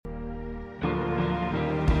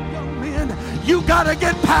You got to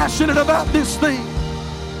get passionate about this thing.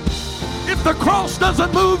 If the cross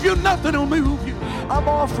doesn't move you, nothing will move you. I'm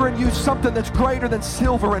offering you something that's greater than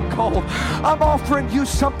silver and gold. I'm offering you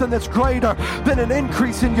something that's greater than an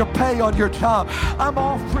increase in your pay on your job. I'm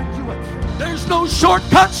offering you There's no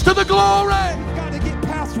shortcuts to the glory. We've got to get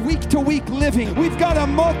past week-to-week living. We've got to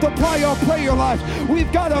multiply our prayer life.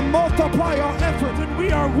 We've got to multiply our effort. And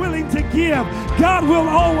we are willing to give. God will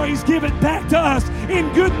always give it back to us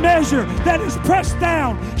in good measure that is pressed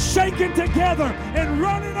down, shaken together, and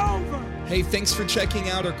running over. Hey, thanks for checking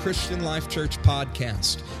out our Christian Life Church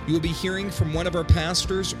podcast. You will be hearing from one of our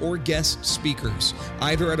pastors or guest speakers,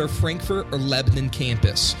 either at our Frankfurt or Lebanon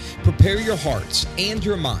campus. Prepare your hearts and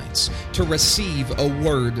your minds to receive a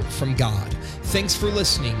word from God. Thanks for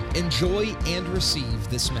listening. Enjoy and receive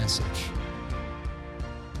this message.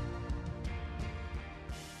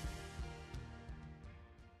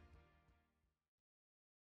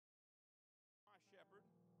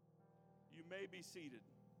 You may be seated.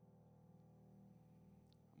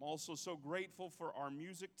 I'm also so grateful for our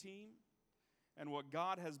music team and what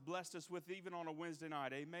God has blessed us with even on a Wednesday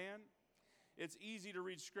night. Amen? It's easy to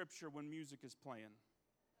read Scripture when music is playing.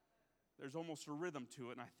 There's almost a rhythm to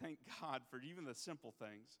it, and I thank God for even the simple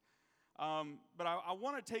things. But I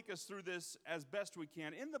want to take us through this as best we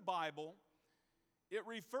can. In the Bible, it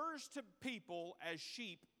refers to people as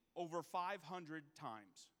sheep over 500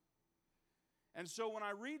 times. And so when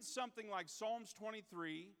I read something like Psalms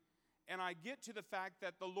 23, and I get to the fact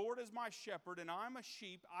that the Lord is my shepherd and I'm a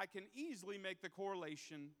sheep, I can easily make the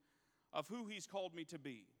correlation of who He's called me to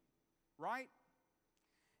be, right?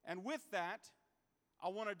 And with that, I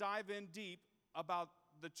want to dive in deep about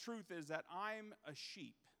the truth is that I'm a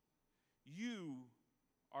sheep. You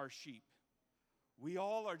are sheep. We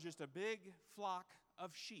all are just a big flock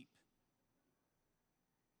of sheep.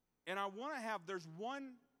 And I want to there's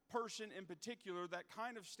one person in particular that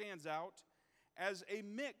kind of stands out as a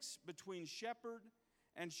mix between shepherd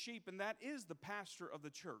and sheep, and that is the pastor of the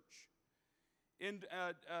church. In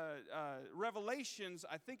Revelations,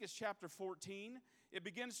 I think it's chapter 14, it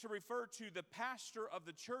begins to refer to the pastor of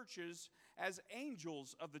the churches as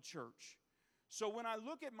angels of the church. So when I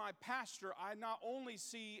look at my pastor, I not only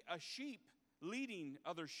see a sheep leading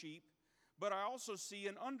other sheep, but I also see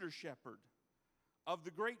an under-shepherd of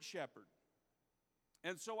the great shepherd.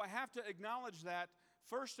 And so I have to acknowledge that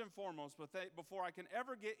first and foremost, before I can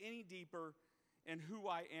ever get any deeper in who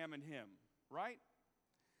I am in Him, right?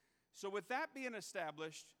 So with that being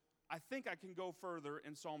established, I think I can go further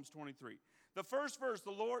in Psalms 23. The first verse,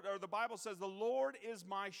 the Bible says, "The Lord is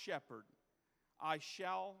my shepherd, I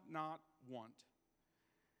shall not want."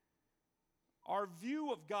 Our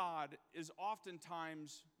view of God is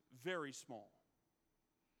oftentimes very small.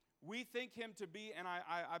 We think Him to be, and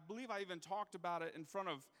I believe I even talked about it in front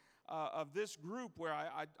of this group where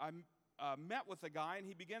I met with a guy, and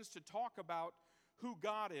he begins to talk about who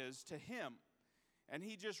God is to him. And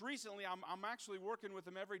he just recently, I'm actually working with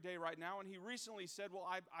him every day right now, and he recently said, well,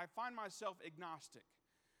 I find myself agnostic,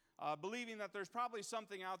 believing that there's probably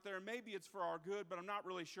something out there, maybe it's for our good, but I'm not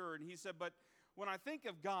really sure. And he said, but when I think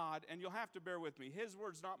of God, and you'll have to bear with me, his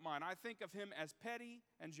words, not mine, I think of Him as petty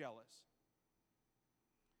and jealous.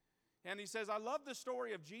 And he says, I love the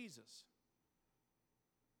story of Jesus.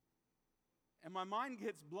 And my mind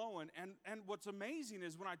gets blown. And what's amazing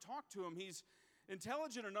is when I talk to him, he's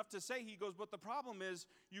intelligent enough to say, he goes, but the problem is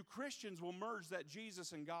you Christians will merge that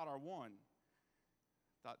Jesus and God are one.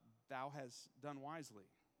 Thought, thou hast done wisely,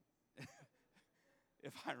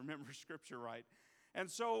 if I remember Scripture right. And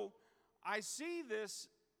so I see this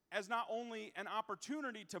as not only an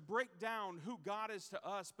opportunity to break down who God is to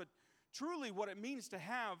us, but truly what it means to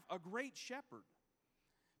have a great shepherd.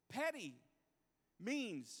 Petty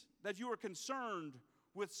means that you are concerned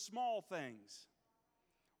with small things,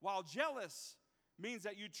 while jealous means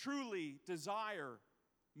that you truly desire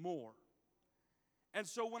more. And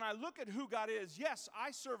so when I look at who God is, yes,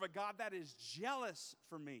 I serve a God that is jealous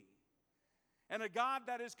for me, and a God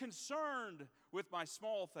that is concerned with my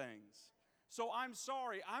small things. So I'm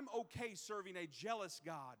sorry, I'm okay serving a jealous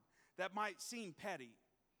God that might seem petty.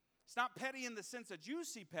 It's not petty in the sense that you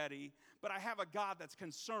see petty, but I have a God that's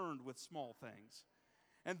concerned with small things.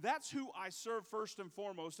 And that's who I serve first and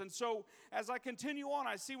foremost. And so as I continue on,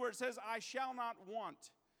 I see where it says, I shall not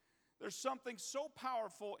want. There's something so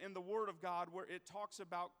powerful in the Word of God where it talks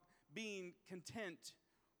about being content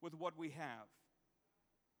with what we have.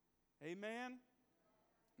 Amen?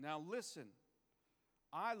 Now listen,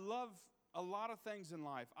 I love a lot of things in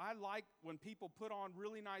life. I like when people put on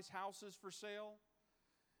really nice houses for sale.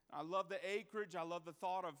 I love the acreage. I love the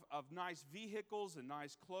thought of nice vehicles and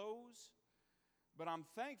nice clothes. But I'm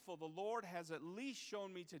thankful the Lord has at least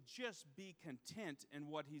shown me to just be content in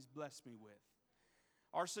what He's blessed me with.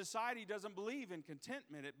 Our society doesn't believe in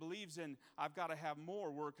contentment. It believes in, I've got to have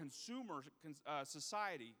more. We're a consumer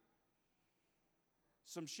society.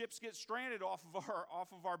 Some ships get stranded off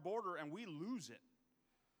of our border and we lose it.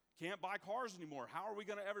 Can't buy cars anymore. How are we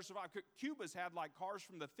going to ever survive? Cuba's had like cars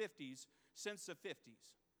from the 50s since the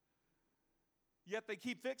 50s. Yet they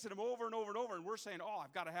keep fixing them over and over and over, and we're saying, oh,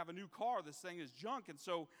 I've got to have a new car. This thing is junk. And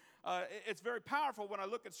so it's very powerful when I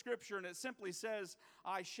look at Scripture, and it simply says,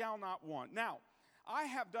 I shall not want. Now, I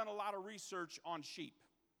have done a lot of research on sheep.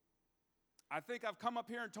 I think I've come up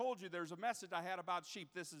here and told you there's a message I had about sheep.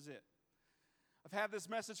 This is it. I've had this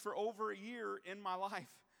message for over a year in my life.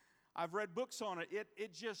 I've read books on it.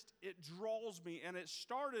 It draws me, and it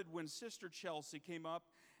started when Sister Chelsea came up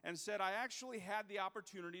and said, I actually had the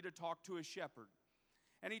opportunity to talk to a shepherd.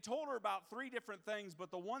 And he told her about 3 different things, but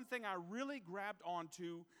the one thing I really grabbed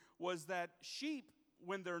onto was that sheep,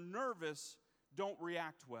 when they're nervous, don't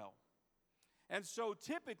react well. And so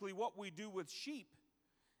typically what we do with sheep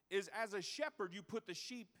is, as a shepherd, you put the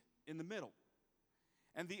sheep in the middle.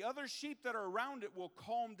 And the other sheep that are around it will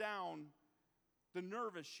calm down the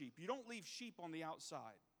nervous sheep. You don't leave sheep on the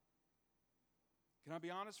outside. Can I be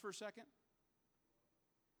honest for a second?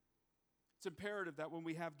 It's imperative that when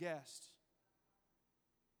we have guests,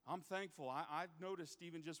 I'm thankful. I've noticed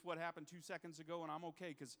even just what happened 2 seconds ago, and I'm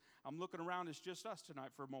okay because I'm looking around. It's just us tonight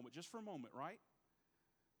for a moment, just for a moment, right?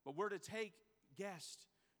 But we're to take guests,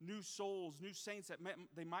 new souls, new saints that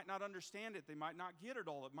they might not understand it. They might not get it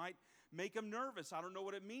all. It might make them nervous. I don't know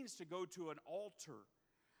what it means to go to an altar.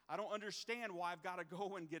 I don't understand why I've got to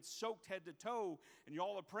go and get soaked head to toe, and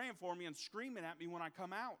y'all are praying for me and screaming at me when I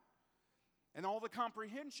come out. And all the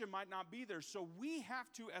comprehension might not be there. So we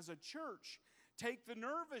have to, as a church, take the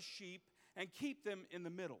nervous sheep and keep them in the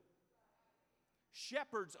middle.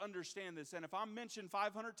 Shepherds understand this. And if I'm mentioned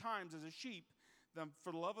 500 times as a sheep, then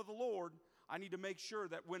for the love of the Lord, I need to make sure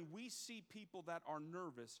that when we see people that are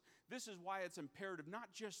nervous, this is why it's imperative,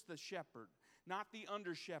 not just the shepherd, not the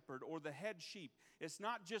under shepherd or the head sheep. It's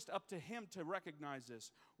not just up to him to recognize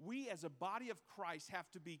this. We as a body of Christ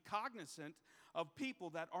have to be cognizant of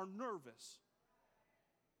people that are nervous.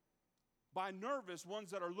 By nervous,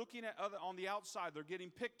 ones that are looking at on the outside, they're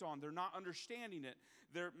getting picked on, they're not understanding it.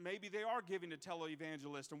 Maybe they are giving a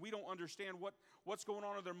televangelist, and we don't understand what's going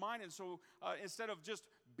on in their mind. And so instead of just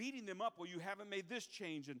beating them up, well, you haven't made this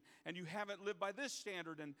change, and you haven't lived by this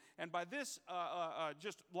standard, and by this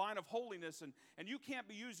just line of holiness, and you can't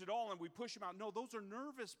be used at all, and we push them out. No, those are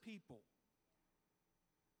nervous people.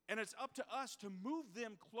 And it's up to us to move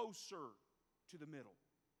them closer to the middle.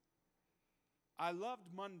 I loved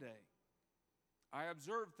Monday. I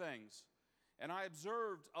observed things, and I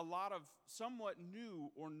observed a lot of somewhat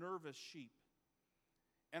new or nervous sheep.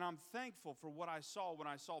 And I'm thankful for what I saw when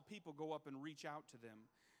I saw people go up and reach out to them,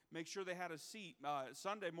 make sure they had a seat.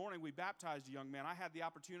 Sunday morning, we baptized a young man. I had the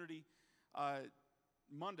opportunity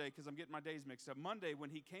Monday, because I'm getting my days mixed up. Monday, when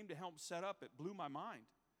he came to help set up, it blew my mind.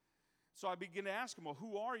 So I began to ask him, well,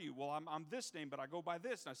 who are you? Well, I'm this name, but I go by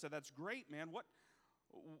this. And I said, that's great, man.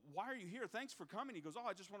 Why are you here? Thanks for coming. He goes, oh,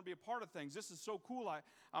 I just want to be a part of things. This is so cool.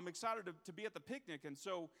 I'm excited to be at the picnic. And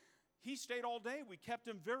so he stayed all day. We kept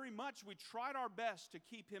him very much. We tried our best to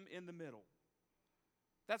keep him in the middle.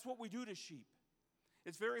 That's what we do to sheep.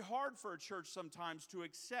 It's very hard for a church sometimes to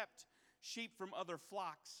accept sheep from other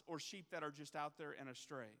flocks or sheep that are just out there and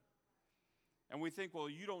astray. And we think, well,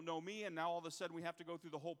 you don't know me, and now all of a sudden we have to go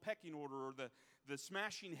through the whole pecking order or the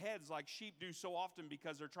smashing heads like sheep do so often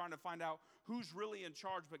because they're trying to find out who's really in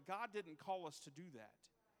charge. But God didn't call us to do that.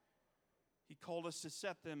 He called us to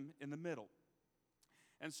set them in the middle.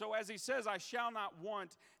 And so as he says, I shall not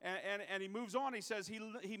want, and he moves on, he says,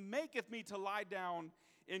 he maketh me to lie down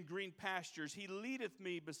in green pastures. He leadeth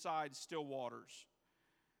me beside still waters.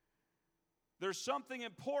 There's something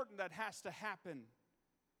important that has to happen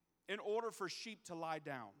in order for sheep to lie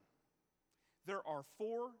down. There are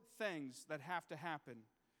 4 things that have to happen.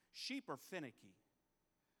 Sheep are finicky.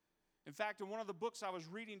 In fact, in one of the books I was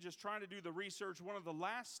reading, just trying to do the research, one of the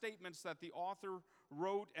last statements that the author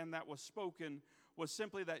wrote and that was spoken was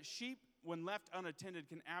simply that sheep, when left unattended,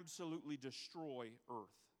 can absolutely destroy earth.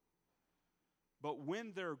 But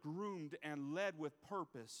when they're groomed and led with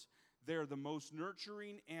purpose, they're the most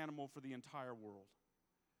nurturing animal for the entire world.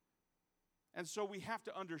 And so we have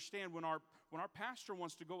to understand when our pastor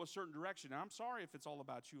wants to go a certain direction, and I'm sorry if it's all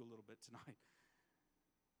about you a little bit tonight,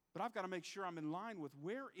 but I've got to make sure I'm in line with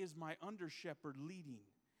where is my under shepherd leading,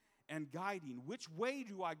 and guiding. Which way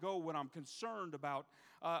do I go when I'm concerned about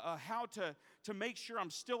how to make sure I'm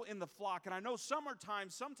still in the flock? And I know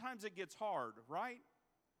sometimes it gets hard, right?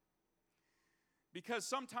 Because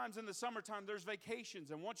sometimes in the summertime there's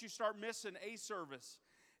vacations, and once you start missing a service,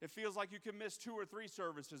 it feels like you can miss 2 or 3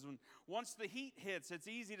 services. And once the heat hits, it's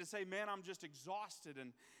easy to say, man, I'm just exhausted,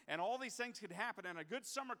 and all these things could happen, and a good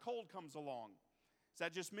summer cold comes along. Is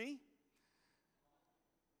that just me?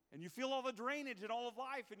 And you feel all the drainage in all of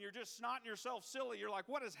life, and you're just snotting yourself silly. You're like,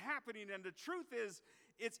 what is happening? And the truth is,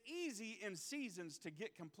 it's easy in seasons to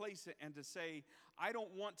get complacent and to say, I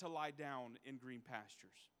don't want to lie down in green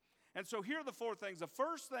pastures. And so here are the 4 things. The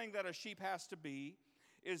first thing that a sheep has to be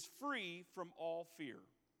is free from all fear.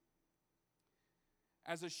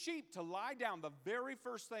 As a sheep, to lie down, the very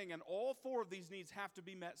first thing, and all 4 of these needs have to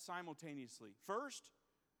be met simultaneously. First,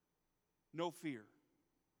 no fear.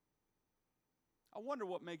 I wonder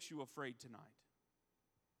what makes you afraid tonight.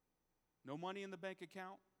 No money in the bank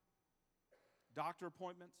account? Doctor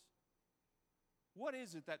appointments? What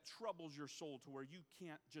is it that troubles your soul to where you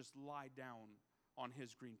can't just lie down on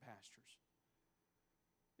His green pastures?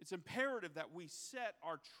 It's imperative that we set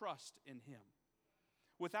our trust in Him.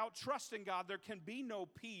 Without trusting God, there can be no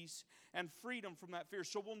peace and freedom from that fear.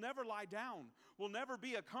 So we'll never lie down. We'll never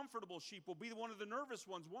be a comfortable sheep. We'll be one of the nervous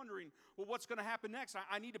ones wondering, well, what's going to happen next?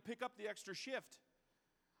 I need to pick up the extra shift.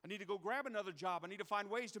 I need to go grab another job. I need to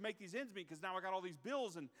find ways to make these ends meet because now I got all these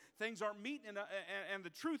bills and things aren't meeting. And the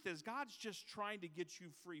truth is, God's just trying to get you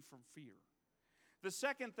free from fear. The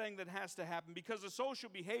second thing that has to happen, because of social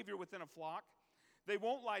behavior within a flock, they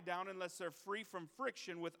won't lie down unless they're free from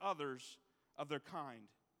friction with others of their kind.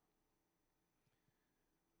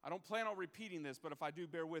 I don't plan on repeating this, but if I do,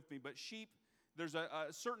 bear with me. But sheep, there's a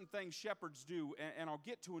certain thing shepherds do, and I'll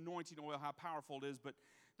get to anointing oil, how powerful it is, but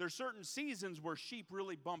there's certain seasons where sheep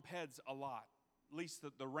really bump heads a lot. At least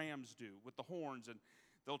the rams do with the horns, and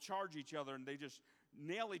they'll charge each other, and they just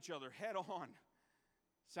nail each other head on.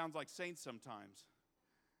 Sounds like saints sometimes.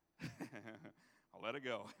 I'll let it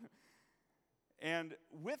go. And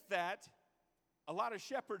with that, a lot of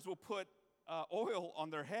shepherds will put oil on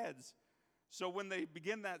their heads. So when they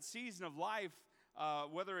begin that season of life,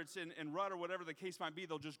 whether it's in rut or whatever the case might be,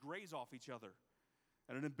 they'll just graze off each other.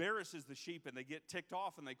 And it embarrasses the sheep, and they get ticked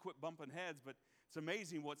off, and they quit bumping heads. But it's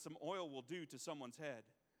amazing what some oil will do to someone's head.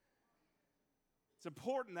 It's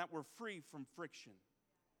important that we're free from friction.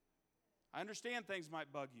 I understand things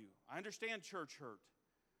might bug you. I understand church hurt.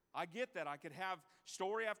 I get that. I could have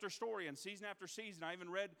story after story and season after season. I even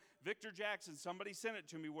read Victor Jackson. Somebody sent it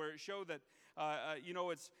to me where it showed that,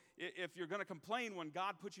 it's if you're going to complain when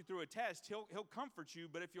God puts you through a test, He'll comfort you.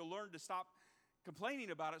 But if you'll learn to stop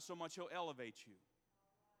complaining about it so much, He'll elevate you.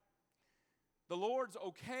 The Lord's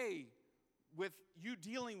okay with you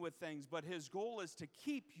dealing with things, but His goal is to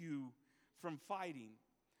keep you from fighting.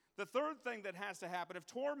 The third thing that has to happen, if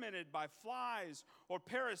tormented by flies or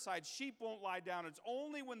parasites, sheep won't lie down. It's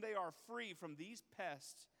only when they are free from these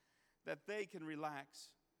pests that they can relax.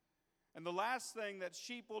 And the last thing, that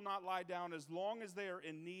sheep will not lie down as long as they are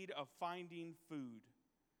in need of finding food.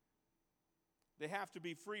 They have to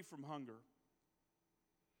be free from hunger.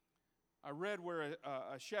 I read where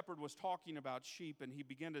a shepherd was talking about sheep, and he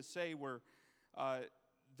began to say where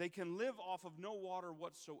they can live off of no water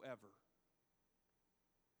whatsoever.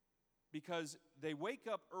 Because they wake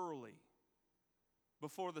up early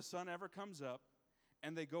before the sun ever comes up,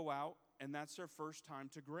 and they go out, and that's their first time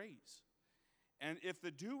to graze. And if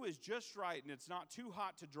the dew is just right and it's not too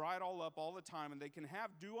hot to dry it all up all the time, and they can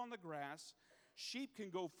have dew on the grass, sheep can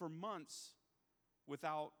go for months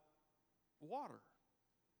without water.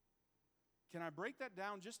 Can I break that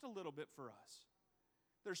down just a little bit for us?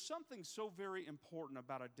 There's something so very important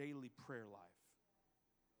about a daily prayer life.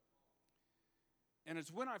 And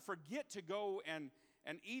it's when I forget to go and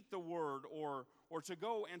eat the Word or to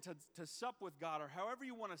go and to sup with God, or however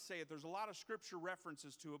you want to say it. There's a lot of scripture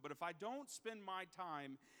references to it, but if I don't spend my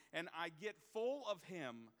time and I get full of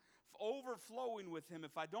Him, overflowing with Him,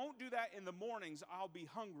 if I don't do that in the mornings, I'll be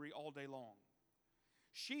hungry all day long.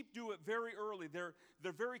 Sheep do it very early. They're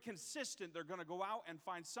very consistent. They're going to go out and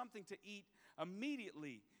find something to eat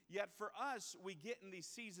immediately. Yet for us, we get in these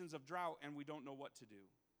seasons of drought and we don't know what to do.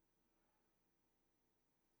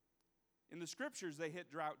 In the scriptures, they hit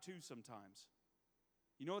drought too sometimes.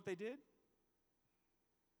 You know what they did?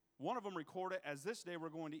 One of them recorded, as this day we're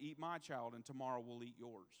going to eat my child and tomorrow we'll eat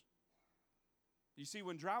yours. You see,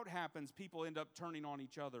 when drought happens, people end up turning on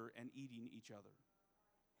each other and eating each other.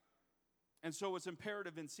 And so it's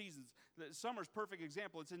imperative in seasons. Summer's a perfect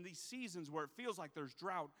example. It's in these seasons where it feels like there's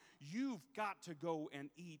drought. You've got to go and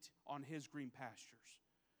eat on His green pastures.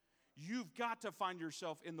 you've got to find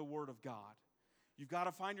yourself in the Word of God. You've got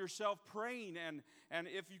to find yourself praying, and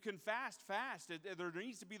if you can fast. There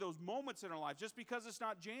needs to be those moments in our life. Just because it's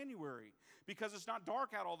not January, because it's not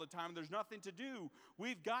dark out all the time, there's nothing to do,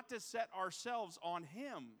 we've got to set ourselves on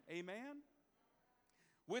Him. Amen?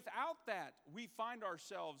 Without that, we find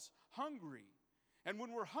ourselves hungry. And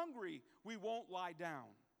when we're hungry, we won't lie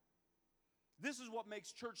down. This is what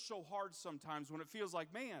makes church so hard sometimes, when it feels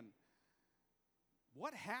like, man,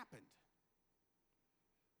 what happened?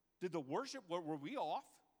 Did the worship, were we off?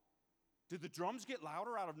 Did the drums get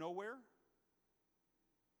louder out of nowhere?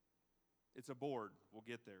 It's a board. We'll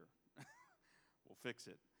get there. We'll fix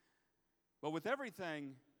it. But with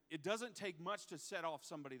everything, it doesn't take much to set off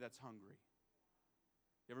somebody that's hungry.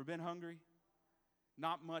 You ever been hungry?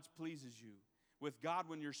 Not much pleases you. With God,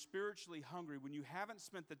 when you're spiritually hungry, when you haven't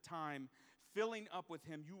spent the time filling up with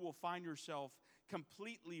Him, you will find yourself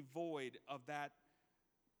completely void of that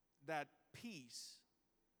peace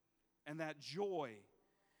and that joy.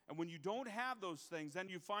 And when you don't have those things, then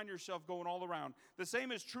you find yourself going all around. The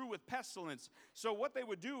same is true with pestilence. So what they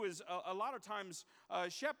would do is a lot of times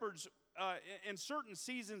shepherds in certain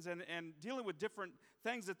seasons and dealing with different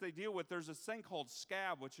things that they deal with, there's this thing called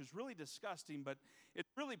scab, which is really disgusting, but it's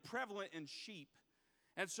really prevalent in sheep.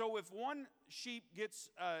 And so if one sheep gets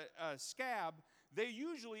a scab, they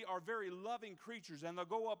usually are very loving creatures, and they'll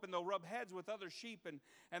go up and they'll rub heads with other sheep,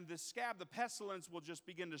 and the scab, the pestilence, will just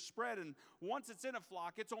begin to spread. And once it's in a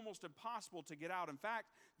flock, it's almost impossible to get out. In fact,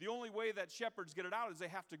 the only way that shepherds get it out is they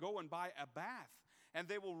have to go and buy a bath. And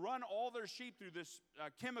they will run all their sheep through this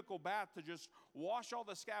chemical bath to just wash all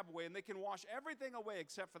the scab away, and they can wash everything away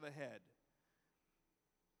except for the head.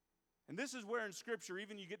 And this is where in Scripture,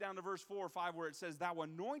 even you get down to verse 4 or 5, where it says, "Thou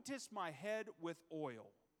anointest my head with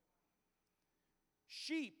oil."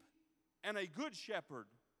 Sheep and a good shepherd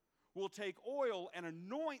will take oil and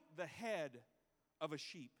anoint the head of a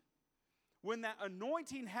sheep. When that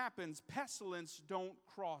anointing happens, pestilence don't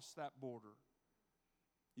cross that border.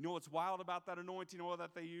 You know what's wild about that anointing oil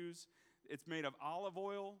that they use? It's made of olive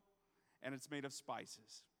oil and it's made of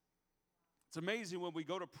spices. It's amazing when we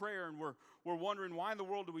go to prayer and we're wondering, why in the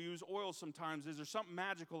world do we use oil sometimes? Is there something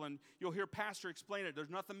magical? And you'll hear Pastor explain it. There's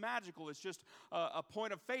nothing magical. It's just a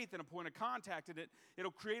point of faith and a point of contact. And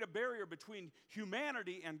it'll create a barrier between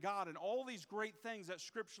humanity and God and all these great things that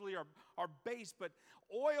scripturally are based. But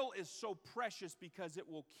oil is so precious because it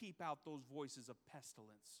will keep out those voices of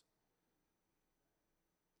pestilence.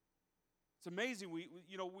 It's amazing.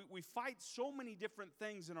 We fight so many different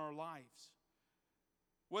things in our lives.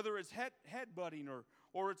 Whether it's headbutting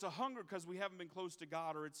or it's a hunger because we haven't been close to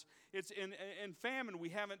God, or it's in famine we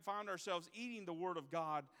haven't found ourselves eating the Word of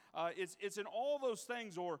God. It's in all those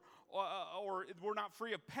things, or we're not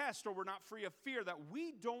free of pest, or we're not free of fear, that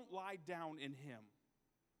we don't lie down in Him.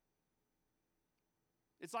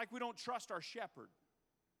 It's like we don't trust our shepherd.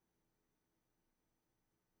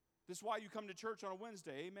 This is why you come to church on a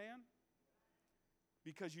Wednesday, amen?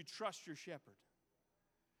 Because you trust your shepherd.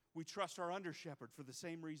 We trust our under shepherd for the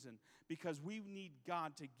same reason, because we need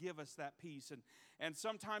God to give us that peace. And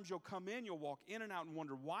sometimes you'll come in, you'll walk in and out and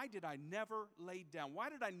wonder, why did I never lay down? Why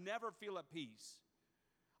did I never feel at peace?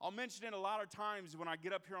 I'll mention it a lot of times when I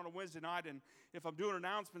get up here on a Wednesday night, and if I'm doing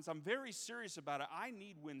announcements, I'm very serious about it. I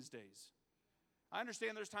need Wednesdays. I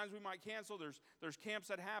understand there's times we might cancel. There's camps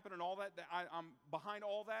that happen and all that. I'm behind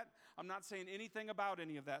all that. I'm not saying anything about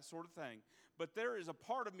any of that sort of thing. But there is a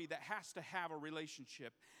part of me that has to have a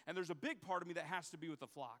relationship. And there's a big part of me that has to be with the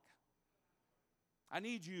flock. I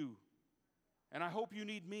need you. And I hope you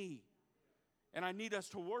need me. And I need us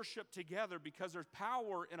to worship together, because there's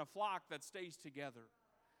power in a flock that stays together.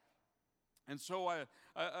 And so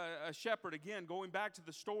a shepherd, again, going back to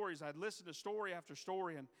the stories, I'd listened to story after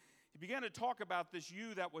story, and he began to talk about this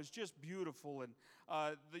ewe that was just beautiful. And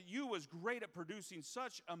the ewe was great at producing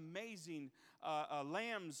such amazing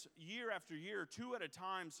lambs year after year, 2 at a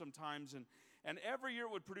time sometimes. And every year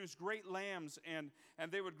it would produce great lambs, and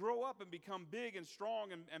they would grow up and become big and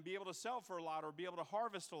strong and be able to sell for a lot, or be able to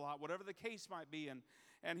harvest a lot, whatever the case might be.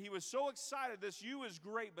 And he was so excited. This ewe is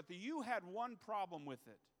great, but the ewe had one problem with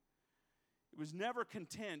it. It was never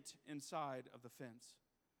content inside of the fence.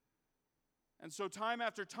 And so time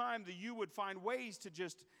after time, the ewe would find ways to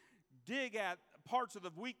just dig at parts of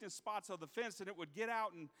the weakness spots of the fence, and it would get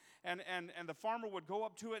out, and the farmer would go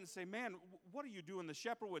up to it and say, "Man, what are you doing?" The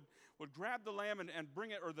shepherd would grab the lamb and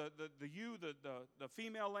bring it, or the ewe, the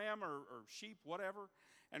female lamb or sheep, whatever,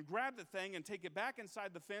 and grab the thing and take it back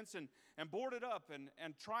inside the fence and board it up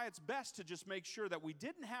and try its best to just make sure that we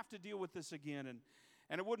didn't have to deal with this again.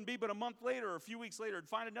 And it wouldn't be but a month later or a few weeks later, it'd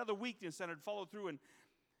find another weakness and it'd follow through.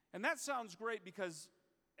 And that sounds great, because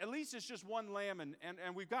at least it's just one lamb,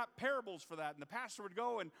 and we've got parables for that. And the pastor would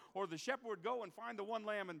go, or the shepherd would go and find the one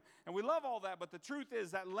lamb, and we love all that. But the truth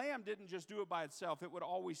is that lamb didn't just do it by itself. It would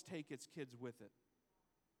always take its kids with it.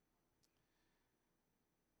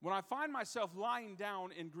 When I find myself lying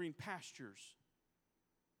down in green pastures,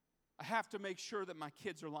 I have to make sure that my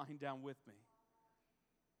kids are lying down with me.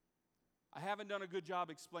 I haven't done a good job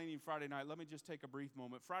explaining Friday night. Let me just take a brief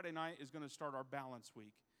moment. Friday night is going to start our balance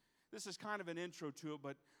week. This is kind of an intro to it,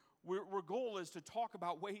 but our goal is to talk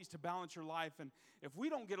about ways to balance your life. And if we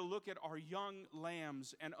don't get a look at our young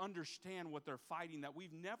lambs and understand what they're fighting that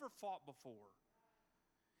we've never fought before,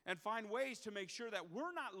 and find ways to make sure that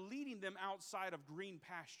we're not leading them outside of green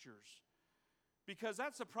pastures. Because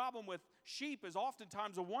that's the problem with sheep, is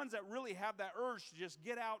oftentimes the ones that really have that urge to just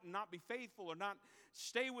get out and not be faithful or not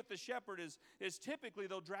stay with the shepherd is typically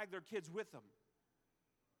they'll drag their kids with them.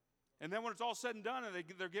 And then when it's all said and done and they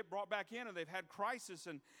get brought back in and they've had crisis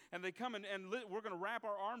and they come and we're going to wrap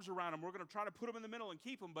our arms around them. We're going to try to put them in the middle and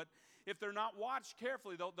keep them. But if they're not watched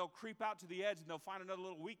carefully, they'll creep out to the edge and they'll find another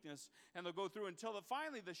little weakness and they'll go through until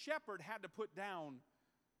finally the shepherd had to put down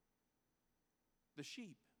the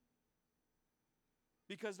sheep.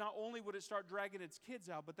 Because not only would it start dragging its kids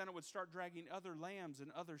out, but then it would start dragging other lambs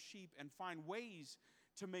and other sheep and find ways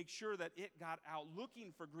to make sure that it got out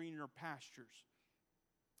looking for greener pastures.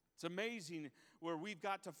 It's amazing where we've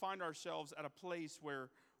got to find ourselves at a place where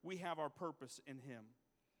we have our purpose in Him.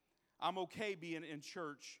 I'm okay being in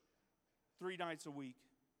church 3 nights a week.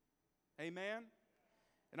 Amen?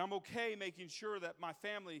 And I'm okay making sure that my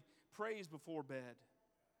family prays before bed.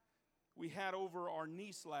 We had over our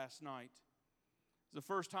niece last night. It's the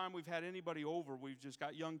first time we've had anybody over. We've just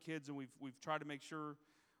got young kids and we've tried to make sure,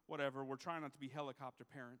 whatever, we're trying not to be helicopter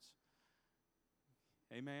parents.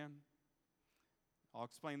 Amen? I'll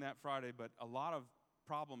explain that Friday, but a lot of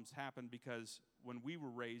problems happened because when we were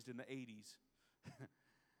raised in the 80s,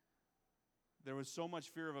 there was so much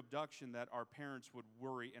fear of abduction that our parents would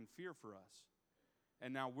worry and fear for us.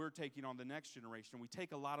 And now we're taking on the next generation. We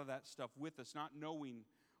take a lot of that stuff with us, not knowing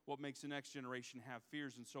what makes the next generation have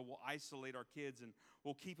fears. And so we'll isolate our kids and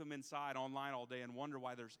we'll keep them inside online all day and wonder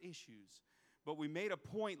why there's issues. But we made a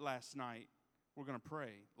point last night, we're going to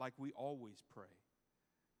pray like we always pray.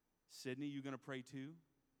 Sydney, you going to pray too?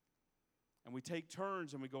 And we take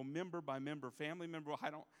turns and we go member by member, family member. I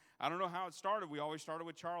don't know how it started. We always started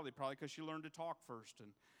with Charlie, probably because she learned to talk first.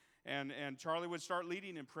 And Charlie would start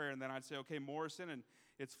leading in prayer, and then I'd say, okay, Morrison. And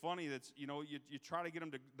it's funny that, you try to get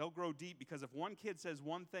them they'll grow deep, because if one kid says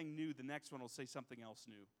one thing new, the next one will say something else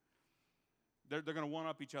new. They're going to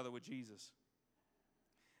one-up each other with Jesus.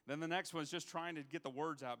 Then the next one's just trying to get the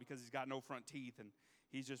words out because he's got no front teeth, and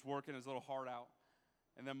he's just working his little heart out.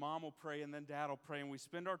 And then mom will pray, and then dad will pray, and we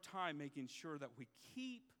spend our time making sure that we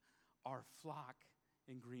keep our flock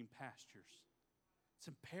in green pastures. It's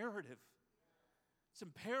imperative. It's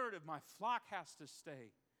imperative. My flock has to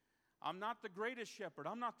stay. I'm not the greatest shepherd.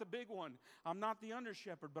 I'm not the big one. I'm not the under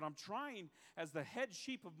shepherd, but I'm trying, as the head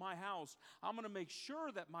sheep of my house, I'm going to make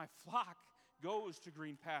sure that my flock goes to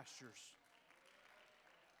green pastures.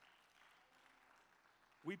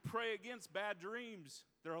 We pray against bad dreams.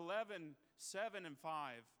 They're 11, 7, and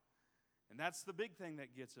 5. And that's the big thing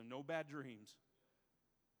that gets them. No bad dreams.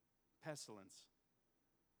 Pestilence.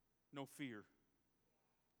 No fear.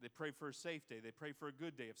 They pray for a safe day. They pray for a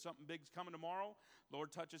good day. If something big's coming tomorrow,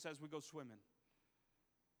 Lord, touch us as we go swimming.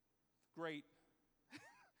 Great.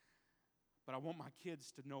 But I want my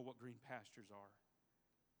kids to know what green pastures are.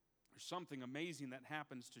 There's something amazing that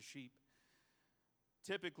happens to sheep.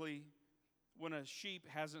 Typically, when a sheep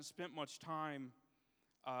hasn't spent much time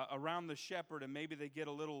around the shepherd and maybe they get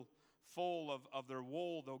a little full of their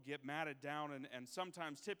wool, they'll get matted down. And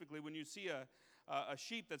sometimes, typically, when you see a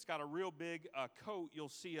sheep that's got a real big coat, you'll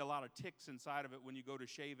see a lot of ticks inside of it when you go to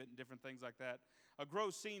shave it and different things like that. A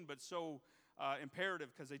gross scene, but so imperative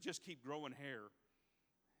because they just keep growing hair.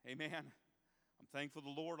 Amen. I'm thankful the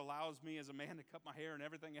Lord allows me as a man to cut my hair and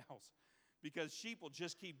everything else, because sheep will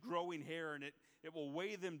just keep growing hair and it will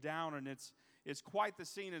weigh them down, and it's quite the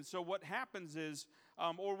scene. And so what happens is,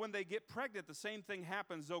 or when they get pregnant, the same thing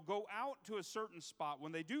happens. They'll go out to a certain spot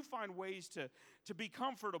when they do find ways to be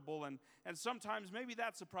comfortable, and sometimes maybe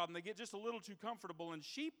that's a problem. They get just a little too comfortable, and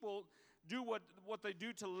sheep will do what they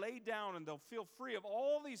do to lay down, and they'll feel free of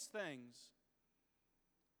all these things,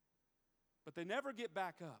 but they never get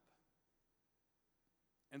back up.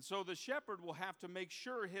 And so the shepherd will have to make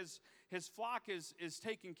sure his flock is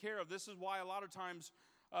taken care of. This is why a lot of times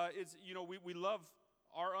we love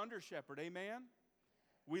our under shepherd. Amen?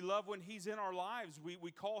 We love when he's in our lives. We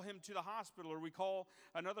call him to the hospital, or we call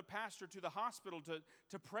another pastor to the hospital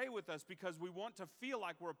to pray with us because we want to feel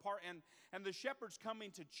like we're a part. And the shepherd's coming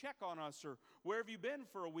to check on us, or where have you been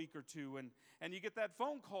for a week or two? And you get that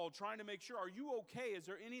phone call trying to make sure, are you okay? Is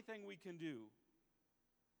there anything we can do?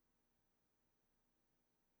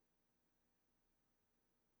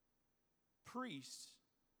 Priests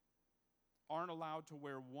aren't allowed to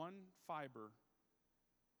wear one fiber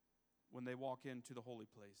when they walk into the holy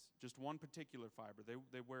place. Just one particular fiber.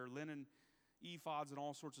 They wear linen ephods and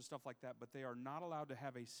all sorts of stuff like that, but they are not allowed to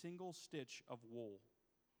have a single stitch of wool.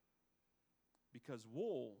 Because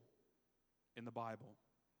wool in the Bible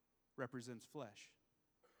represents flesh.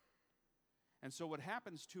 And so what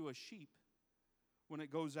happens to a sheep when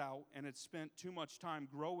it goes out and it's spent too much time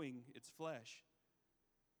growing its flesh,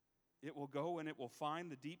 it will go and it will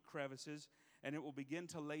find the deep crevices and it will begin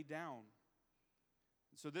to lay down.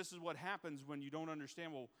 So this is what happens when you don't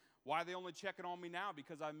understand, well, why are they only checking on me now?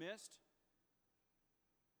 Because I missed?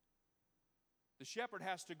 The shepherd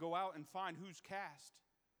has to go out and find who's cast.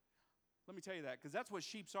 Let me tell you that, because that's what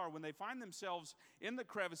sheep are. When they find themselves in the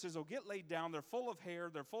crevices, they'll get laid down. They're full of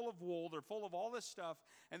hair. They're full of wool. They're full of all this stuff.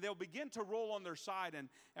 And they'll begin to roll on their side.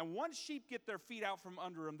 And once sheep get their feet out from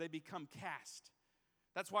under them, they become cast.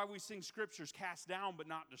 That's why we sing scriptures, cast down but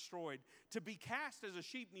not destroyed. To be cast as a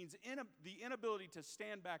sheep means the inability to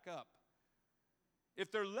stand back up.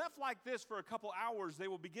 If they're left like this for a couple hours, they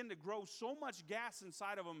will begin to grow so much gas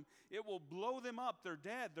inside of them, it will blow them up. They're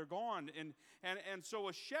dead. They're gone. And so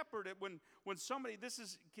a shepherd, when somebody,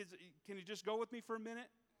 can you just go with me for a minute?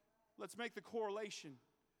 Let's make the correlation.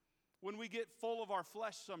 When we get full of our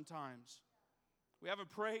flesh sometimes, we haven't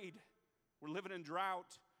prayed. We're living in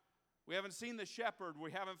drought. We haven't seen the shepherd.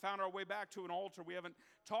 We haven't found our way back to an altar. We haven't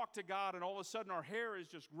talked to God, and all of a sudden our hair is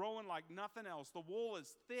just growing like nothing else. The wool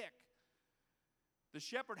is thick. The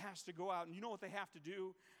shepherd has to go out, and you know what they have to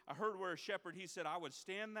do? I heard where a shepherd, he said, I would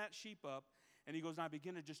stand that sheep up, and he goes, and I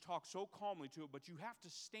begin to just talk so calmly to it, but you have to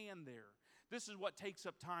stand there. This is what takes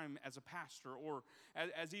up time as a pastor, or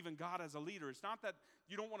as even God as a leader. It's not that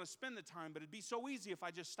you don't want to spend the time, but it'd be so easy if I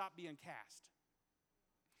just stopped being cast.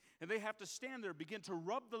 And they have to stand there, begin to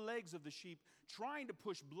rub the legs of the sheep, trying to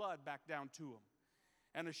push blood back down to them.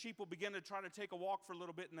 And the sheep will begin to try to take a walk for a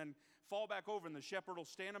little bit and then fall back over, and the shepherd will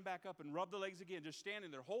stand them back up and rub the legs again, just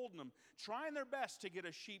standing there, holding them, trying their best to get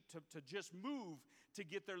a sheep to just move to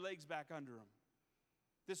get their legs back under them.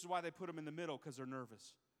 This is why they put them in the middle, because they're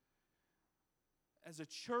nervous. As a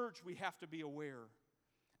church, we have to be aware.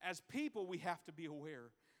 As people, we have to be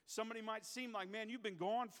aware. Somebody might seem like, man, you've been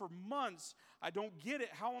gone for months. I don't get it.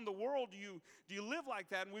 How in the world do you live like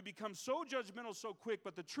that? And we become so judgmental so quick,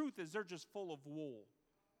 but the truth is they're just full of wool.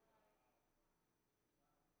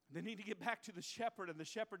 They need to get back to the shepherd, and the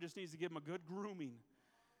shepherd just needs to give them a good grooming.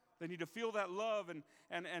 They need to feel that love,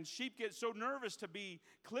 and sheep get so nervous to be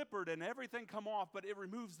clippered and everything come off, but it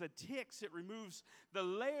removes the ticks, it removes the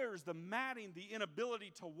layers, the matting, the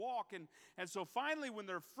inability to walk. And so finally, when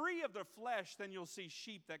they're free of their flesh, then you'll see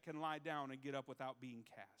sheep that can lie down and get up without being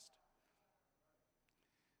cast.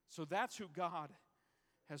 So that's who God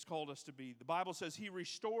has called us to be. The Bible says, He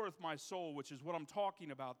restoreth my soul, which is what I'm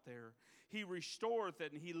talking about there. He restoreth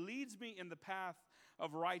it, and He leads me in the path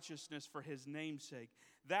of righteousness for His name's sake.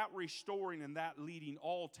 That restoring and that leading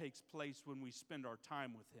all takes place when we spend our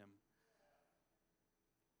time with Him.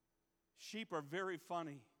 Sheep are very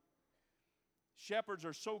funny. Shepherds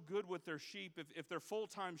are so good with their sheep. If they're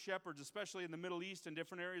full-time shepherds, especially in the Middle East and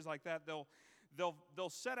different areas like that, they'll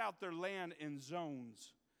set out their land in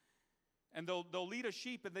zones. And they'll lead a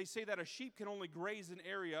sheep, and they say that a sheep can only graze an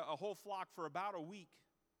area, a whole flock, for about a week.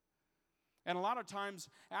 And a lot of times,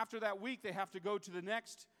 after that week, they have to go to the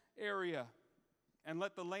next area and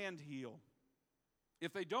let the land heal.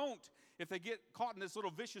 If they don't, if they get caught in this little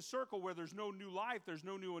vicious circle where there's no new life, there's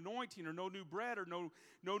no new anointing, or no new bread, or no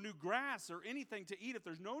new grass, or anything to eat, if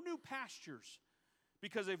there's no new pastures,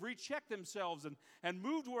 because they've rechecked themselves and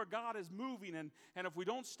moved where God is moving, and if we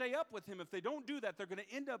don't stay up with Him, if they don't do that, they're going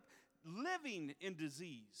to end up living in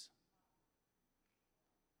disease.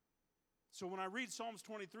 So when I read Psalms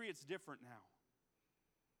 23, it's different now.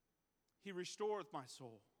 He restoreth my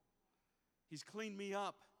soul. He's cleaned me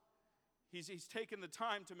up. He's taken the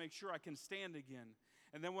time to make sure I can stand again.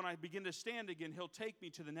 And then when I begin to stand again, He'll take me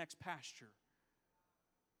to the next pasture.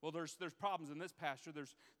 Well, there's problems in this pasture.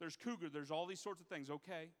 There's cougar. There's all these sorts of things.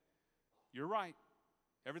 Okay, you're right.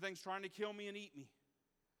 Everything's trying to kill me and eat me.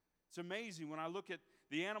 It's amazing when I look at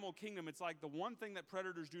the animal kingdom. It's like the one thing that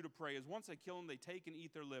predators do to prey is once they kill them, they take and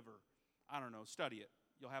eat their liver. I don't know. Study it.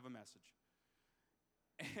 You'll have a message.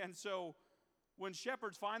 And so When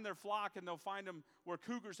shepherds find their flock and they'll find them where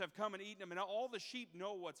cougars have come and eaten them, and all the sheep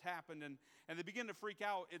know what's happened and they begin to freak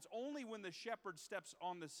out, it's only when the shepherd steps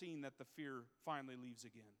on the scene that the fear finally leaves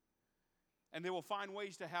again. And they will find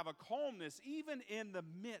ways to have a calmness even in the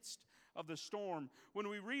midst of the storm. When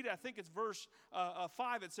we read, I think it's verse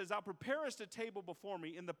 5, it says, "Thou preparest a table before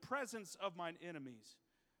me in the presence of mine enemies."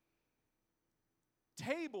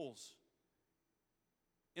 Tables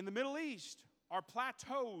in the Middle East are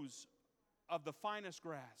plateaus of the finest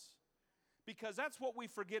grass. Because that's what we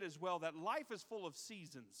forget as well, that life is full of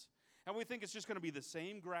seasons. And we think it's just going to be the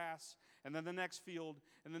same grass, and then the next field,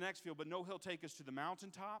 and the next field. But no, he'll take us to the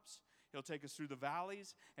mountaintops. He'll take us through the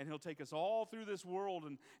valleys, and he'll take us all through this world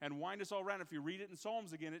and wind us all around. If you read it in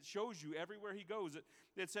Psalms again, it shows you everywhere he goes.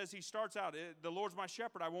 It says he starts out, "The Lord's my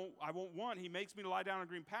shepherd, I won't want. He makes me to lie down in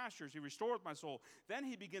green pastures. He restoreth my soul." Then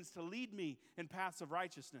he begins to lead me in paths of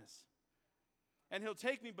righteousness. And he'll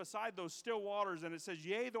take me beside those still waters. And it says,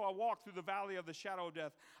 "Yea, though I walk through the valley of the shadow of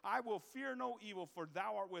death, I will fear no evil, for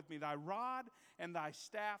thou art with me. Thy rod and thy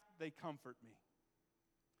staff, they comfort me."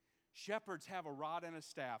 Shepherds have a rod and a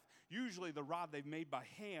staff. Usually the rod they've made by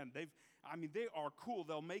hand. They are cool.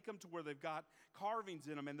 They'll make them to where they've got carvings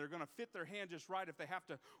in them, and they're going to fit their hand just right if they have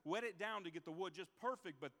to wet it down to get the wood just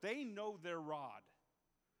perfect. But they know their rod.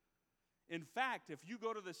 In fact, if you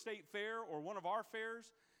go to the state fair or one of our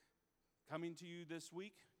fairs, coming to you this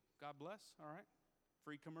week, God bless, all right,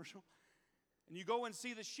 free commercial, and you go and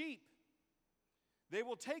see the sheep, they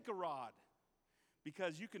will take a rod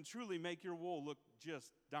because you can truly make your wool look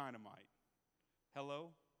just dynamite.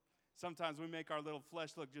 Hello? Sometimes we make our little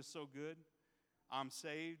flesh look just so good. I'm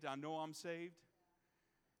saved, I know I'm saved.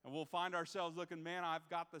 And we'll find ourselves looking, man, I've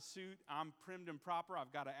got the suit, I'm primed and proper,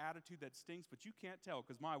 I've got an attitude that stinks, but you can't tell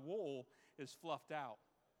because my wool is fluffed out.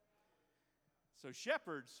 So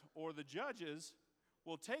shepherds or the judges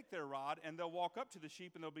will take their rod and they'll walk up to the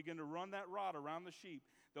sheep and they'll begin to run that rod around the sheep.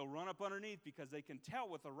 They'll run up underneath because they can tell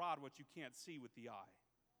with a rod what you can't see with the eye.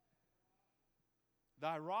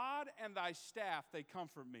 "Thy rod and thy staff, they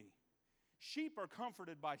comfort me." Sheep are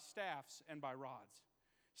comforted by staffs and by rods.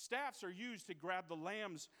 Staffs are used to grab the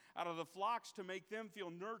lambs out of the flocks to make them feel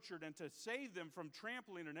nurtured and to save them from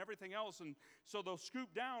trampling and everything else. And so they'll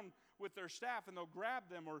scoop down with their staff and they'll grab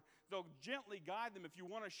them, or they'll gently guide them. If you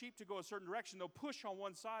want a sheep to go a certain direction, they'll push on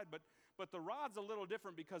one side. But the rod's a little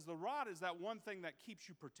different because the rod is that one thing that keeps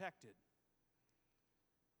you protected.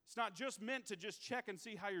 It's not just meant to just check and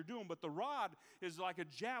see how you're doing, but the rod is like a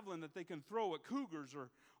javelin that they can throw at cougars or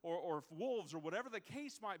wolves or whatever the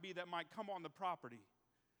case might be that might come on the property.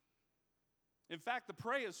 In fact, the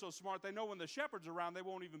prey is so smart, they know when the shepherd's around, they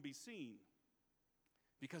won't even be seen.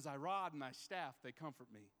 Because thy rod and thy staff, they comfort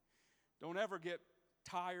me. Don't ever get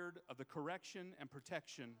tired of the correction and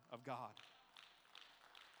protection of God.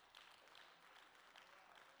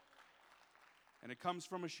 And it comes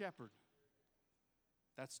from a shepherd.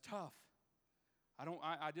 That's tough.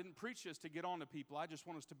 I didn't preach this to get on to people. I just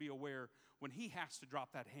want us to be aware when he has to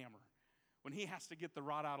drop that hammer. When he has to get the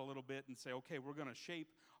rod out a little bit and say, okay, we're going to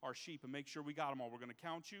shape our sheep and make sure we got them all. We're going to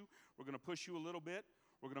count you. We're going to push you a little bit.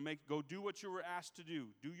 We're going to go do what you were asked to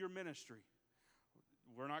do. Do your ministry.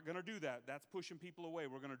 We're not going to do that. That's pushing people away.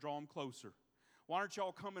 We're going to draw them closer. Why don't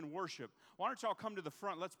y'all come and worship? Why don't y'all come to the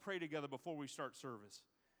front? Let's pray together before we start service.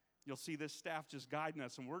 You'll see this staff just guiding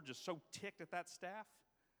us, and we're just so ticked at that staff.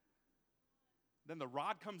 Then the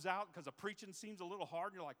rod comes out because the preaching seems a little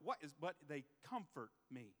hard, and you're like, what is, but they comfort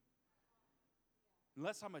me.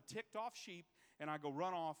 Unless I'm a ticked off sheep and I go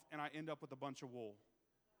run off and I end up with a bunch of wool.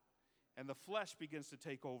 And the flesh begins to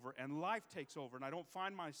take over and life takes over, and I don't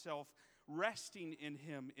find myself resting in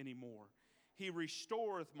him anymore. He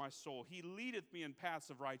restoreth my soul. He leadeth me in paths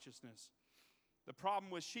of righteousness. The problem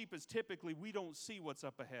with sheep is typically we don't see what's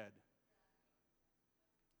up ahead.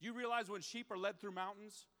 You realize when sheep are led through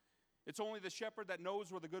mountains, it's only the shepherd that knows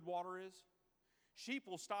where the good water is? Sheep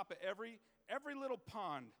will stop at every little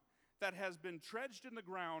pond that has been dredged in the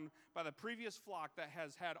ground by the previous flock that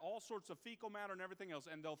has had all sorts of fecal matter and everything else,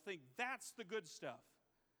 and they'll think that's the good stuff.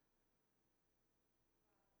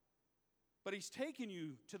 But he's taken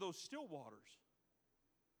you to those still waters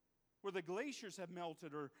where the glaciers have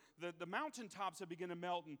melted or the mountaintops have begun to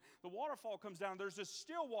melt and the waterfall comes down. There's this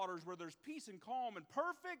still waters where there's peace and calm and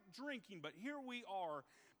perfect drinking, but here we are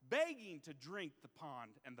begging to drink the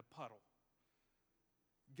pond and the puddle.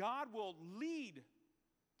 God will lead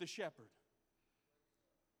the shepherd.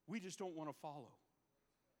 We just don't want to follow.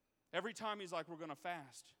 Every time he's like, we're going to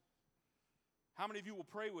fast. How many of you will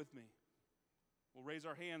pray with me? We'll raise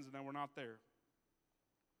our hands and then we're not there.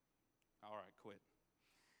 All right, quit.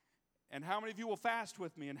 And how many of you will fast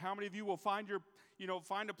with me? And how many of you will find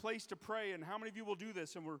a place to pray? And how many of you will do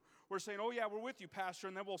this? And we're saying, oh yeah, we're with you, Pastor.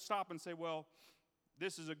 And then we'll stop and say, well,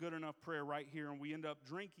 this is a good enough prayer right here. And we end up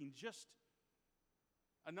drinking just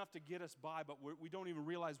enough to get us by, but we don't even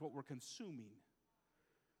realize what we're consuming.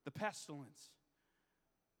 The pestilence.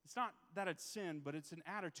 It's not that it's sin, but it's an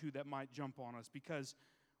attitude that might jump on us because,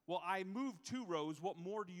 well, I moved 2 rows. What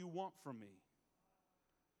more do you want from me?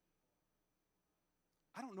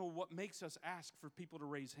 I don't know what makes us ask for people to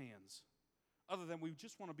raise hands other than we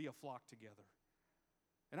just want to be a flock together.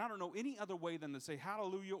 And I don't know any other way than to say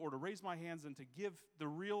hallelujah or to raise my hands and to give the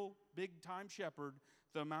real big-time shepherd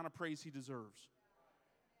the amount of praise he deserves.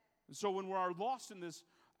 And so when we're lost in this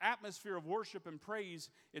atmosphere of worship and praise,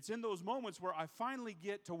 it's in those moments where I finally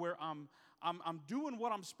get to where I'm doing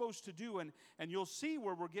what I'm supposed to do, and you'll see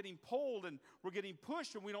where we're getting pulled and we're getting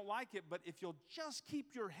pushed and we don't like it, but if you'll just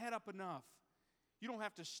keep your head up enough, you don't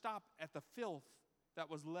have to stop at the filth that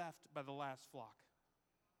was left by the last flock.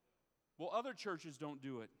 Well, other churches don't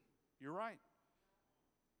do it. You're right.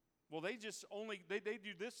 Well, they just they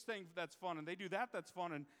do this thing that's fun, and they do that's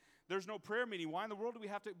fun, and there's no prayer meeting. Why in the world do we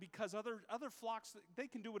have to? Because other flocks, they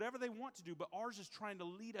can do whatever they want to do, but ours is trying to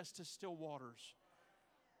lead us to still waters.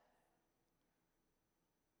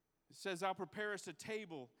 It says, thou preparest a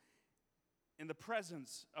table in the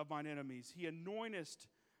presence of mine enemies. He anointeth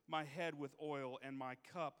my head with oil, and my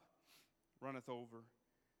cup runneth over.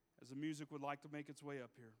 As the music would like to make its way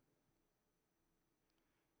up here.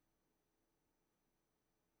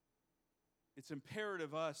 It's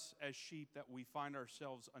imperative us as sheep that we find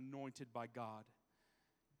ourselves anointed by God.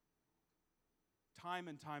 Time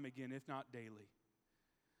and time again, if not daily.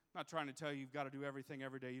 I'm not trying to tell you you've got to do everything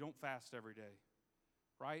every day. You don't fast every day,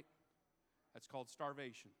 right? That's called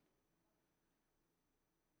starvation.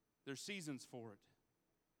 There's seasons for it.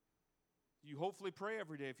 You hopefully pray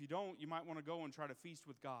every day. If you don't, you might want to go and try to feast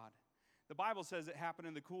with God. The Bible says it happened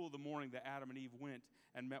in the cool of the morning that Adam and Eve went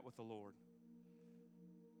and met with the Lord.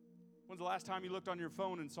 When's the last time you looked on your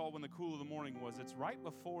phone and saw when the cool of the morning was? It's right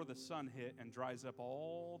before the sun hit and dries up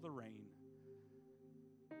all the rain.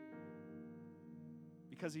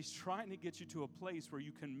 Because he's trying to get you to a place where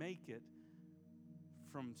you can make it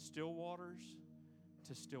from still waters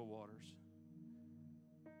to still waters.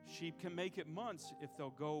 Sheep can make it months if they'll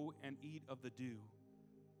go and eat of the dew.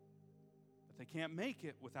 But they can't make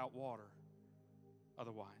it without water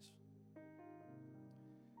otherwise.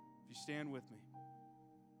 If you stand with me.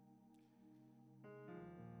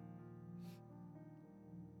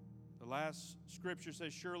 The last scripture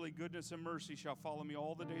says, surely goodness and mercy shall follow me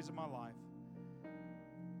all the days of my life,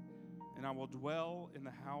 and I will dwell in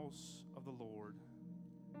the house of the Lord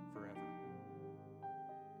forever.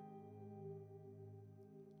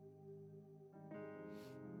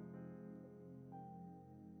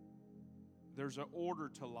 There's an order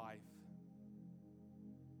to life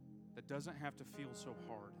that doesn't have to feel so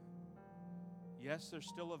hard. Yes, there's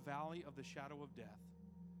still a valley of the shadow of death.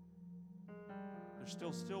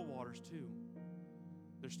 There's still waters too.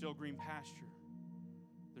 There's still green pasture.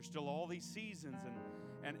 There's still all these seasons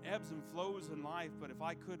and ebbs and flows in life. But if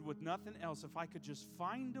I could, with nothing else, if I could just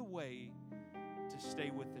find a way to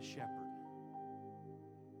stay with the shepherd.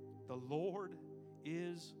 The Lord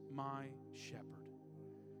is my shepherd.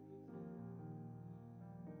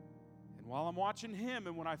 And while I'm watching him,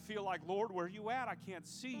 and when I feel like, Lord, where are you at? I can't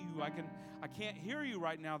see you. I can't hear you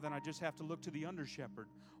right now. Then I just have to look to the under shepherd.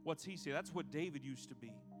 What's he say? That's what David used to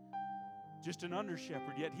be. Just an under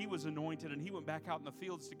shepherd. Yet he was anointed, and he went back out in the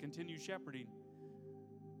fields to continue shepherding.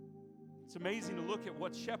 It's amazing to look at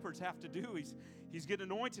what shepherds have to do. He's getting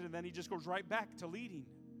anointed, and then he just goes right back to leading.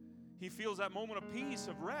 He feels that moment of peace,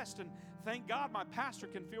 of rest, and thank God my pastor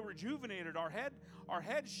can feel rejuvenated. Our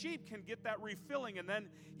head sheep can get that refilling, and then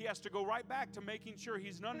he has to go right back to making sure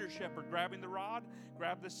he's an under shepherd, grabbing the rod,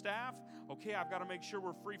 grab the staff. Okay, I've got to make sure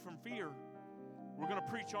we're free from fear. We're going to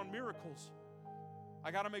preach on miracles.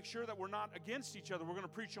 I got to make sure that we're not against each other. We're going to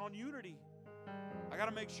preach on unity. I got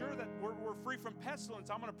to make sure that we're free from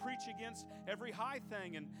pestilence. I'm going to preach against every high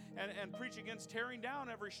thing and preach against tearing down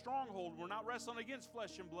every stronghold. We're not wrestling against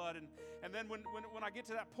flesh and blood. And then when I get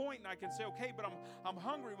to that point and I can say, okay, but I'm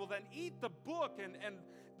hungry, well then eat the book and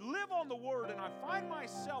live on the word, and I find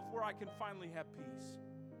myself where I can finally have peace.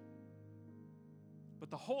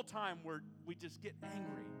 But the whole time we just get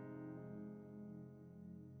angry.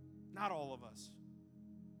 Not all of us.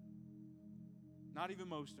 Not even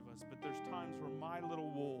most of us, but there's times where my little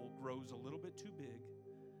wool grows a little bit too big.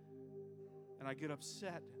 And I get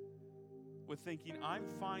upset with thinking I'm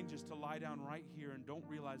fine just to lie down right here and don't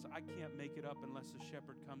realize I can't make it up unless the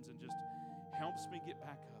shepherd comes and just helps me get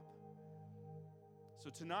back up. So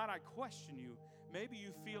tonight I question you. Maybe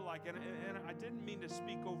you feel like, and I didn't mean to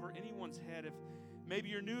speak over anyone's head. If maybe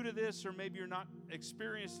you're new to this, or maybe you're not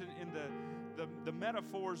experienced in the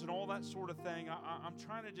metaphors and all that sort of thing, I'm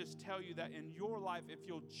trying to just tell you that in your life, if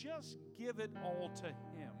you'll just give it all to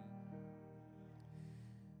Him.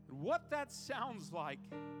 And what that sounds like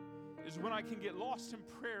is when I can get lost in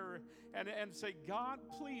prayer and say, God,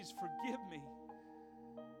 please forgive me.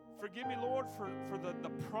 Forgive me, Lord, for the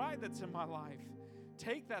pride that's in my life.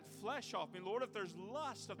 Take that flesh off me. Lord, if there's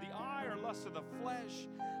lust of the eye or lust of the flesh,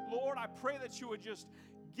 Lord, I pray that you would just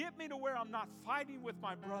get me to where I'm not fighting with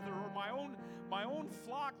my brother or my own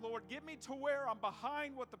flock, Lord. Get me to where I'm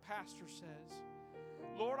behind what the pastor says.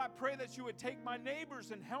 Lord, I pray that you would take my neighbors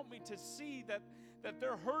and help me to see that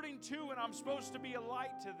they're hurting too, and I'm supposed to be a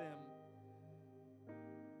light to them.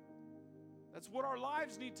 That's what our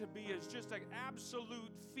lives need to be, is just an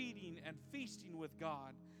absolute feeding and feasting with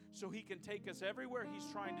God so He can take us everywhere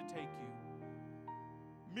He's trying to take you.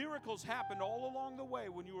 Miracles happened all along the way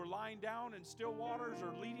when you were lying down in still waters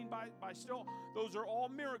or leading by still. Those are all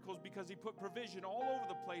miracles because He put provision all over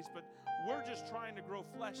the place, but we're just trying to grow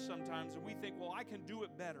flesh sometimes, and we think, well, I can do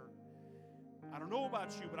it better. I don't know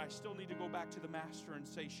about you, but I still need to go back to the Master and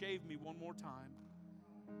say, shave me one more time.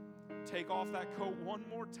 Take off that coat one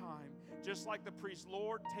more time. Just like the priest,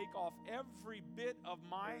 Lord, take off every bit of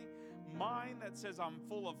my mind that says I'm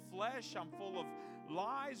full of flesh, I'm full of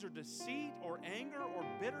lies or deceit or anger or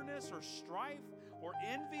bitterness or strife or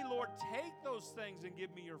envy. Lord, take those things and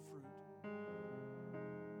give me your fruit.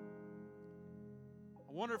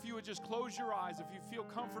 I wonder if you would just close your eyes, if you feel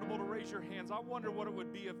comfortable to raise your hands. I wonder what it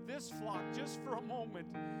would be if this flock, just for a moment,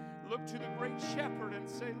 looked to the great shepherd and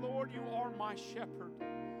say, Lord, you are my shepherd.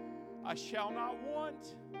 I shall not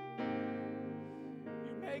want.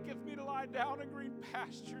 You maketh me to lie down in green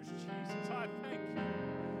pastures, Jesus. I thank you.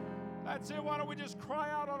 That's it. Why don't we just cry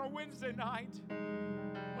out on a Wednesday night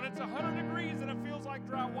when it's 100 degrees and it feels like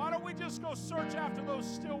drought? Why don't we just go search after those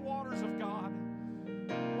still waters of God?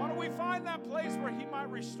 Why don't we find that place where He might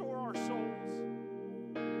restore our souls?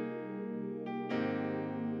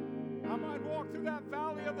 I might walk through that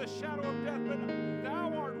valley of the shadow of death, but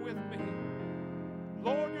Thou art with me.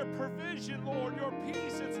 Lord, your provision, Lord, your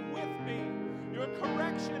peace is with me. Your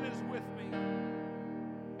correction is with me.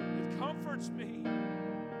 It comforts me.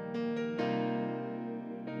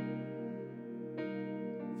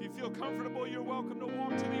 If you feel comfortable, you're welcome to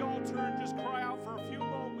walk to the altar and just cry out for a few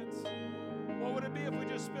moments. What would it be if we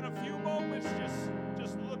just spent a few moments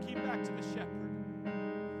just looking back to the shepherd?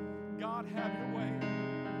 God, have your way.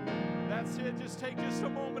 That's it. Just take just a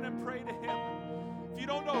moment and pray to Him. If you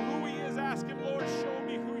don't know who He is, ask Him, Lord, show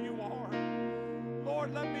me who you are.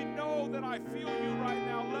 Lord, let me know that I feel you right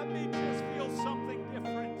now. Let me just feel something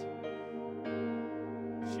different.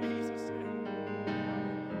 Jesus' name.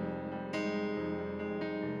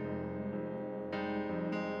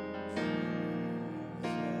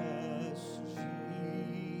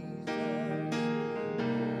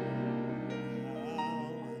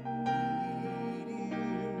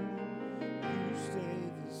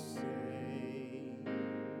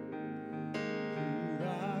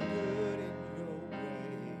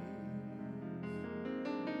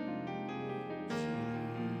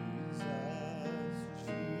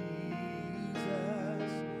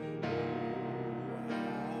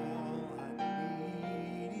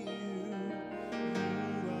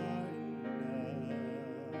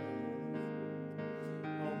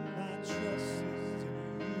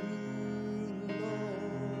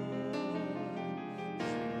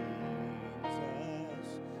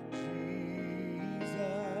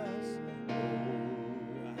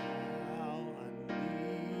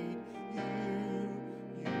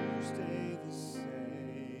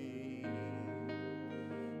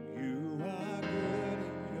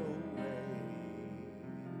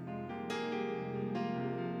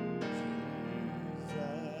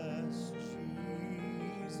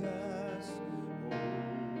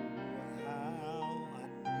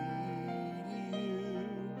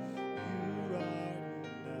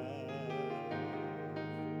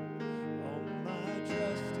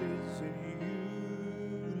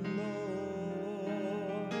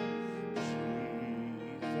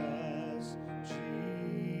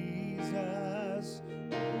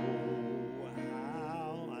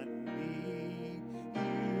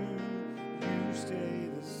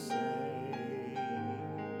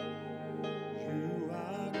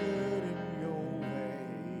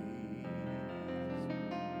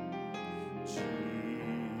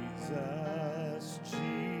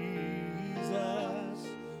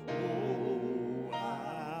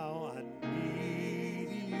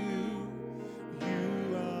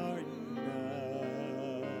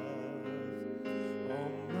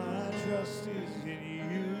 trust is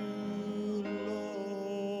in you,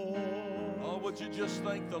 Lord. Oh, would you just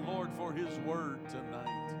thank the Lord for His word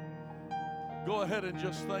tonight? Go ahead and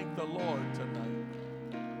just thank the Lord tonight.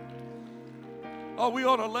 Oh, we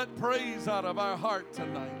ought to let praise out of our heart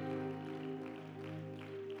tonight.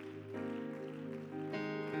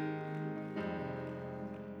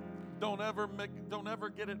 Don't ever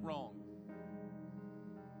get it wrong.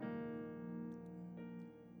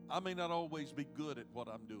 I may not always be good at what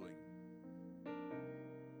I'm doing.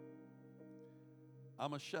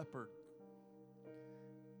 I'm a shepherd.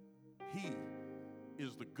 He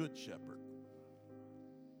is the good shepherd.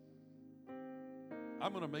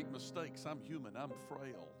 I'm going to make mistakes. I'm human. I'm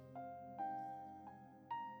frail.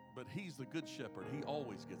 But He's the good shepherd. He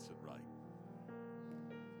always gets it right.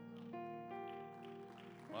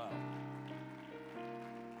 Wow.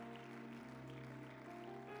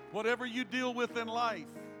 Whatever you deal with in life,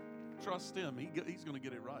 trust Him. He's going to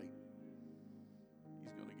get it right.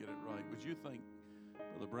 He's going to get it right. Would you thank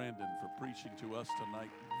Brother Brandon for preaching to us tonight?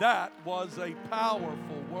 That was a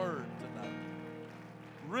powerful word tonight.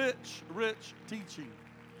 Rich, rich teaching.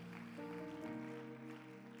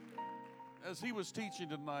 As he was teaching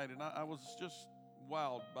tonight, and I was just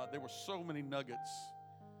wowed by, there were so many nuggets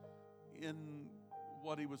in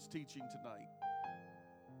what he was teaching tonight.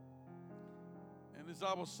 And as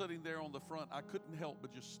I was sitting there on the front, I couldn't help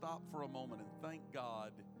but just stop for a moment and thank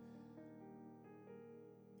God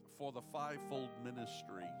for the fivefold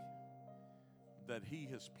ministry that He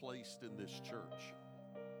has placed in this church.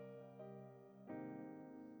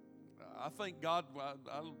 I thank God.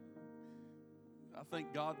 I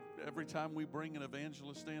thank God every time we bring an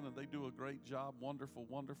evangelist in, and they do a great job. Wonderful,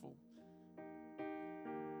 wonderful.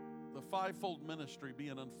 The fivefold ministry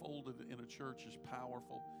being unfolded in a church is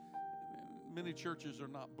powerful. Many churches are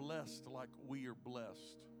not blessed like we are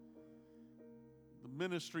blessed. The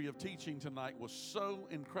ministry of teaching tonight was so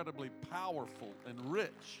incredibly powerful and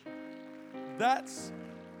rich. The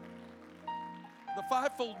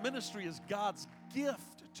fivefold ministry is God's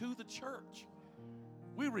gift to the church.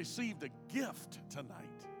 We received a gift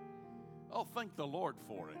tonight. Oh, thank the Lord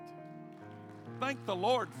for it. Thank the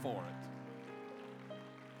Lord for it.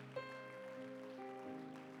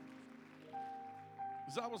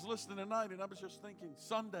 As I was listening tonight, and I was just thinking,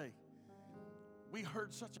 Sunday, we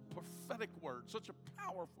heard such a prophetic word, such a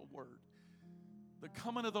powerful word. The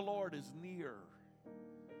coming of the Lord is near.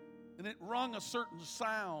 And it rung a certain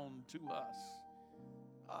sound to us.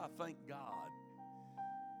 I thank God.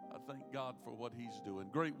 I thank God for what He's doing.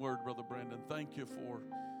 Great word, Brother Brandon. Thank you for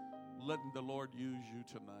letting the Lord use you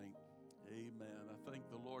tonight. Amen. I thank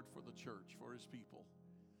the Lord for the church, for His people.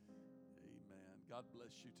 Amen. God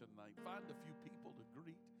bless you tonight. Find a few people to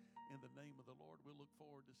greet in the name of the Lord. We'll look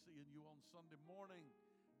forward to seeing you on Sunday morning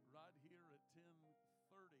right here at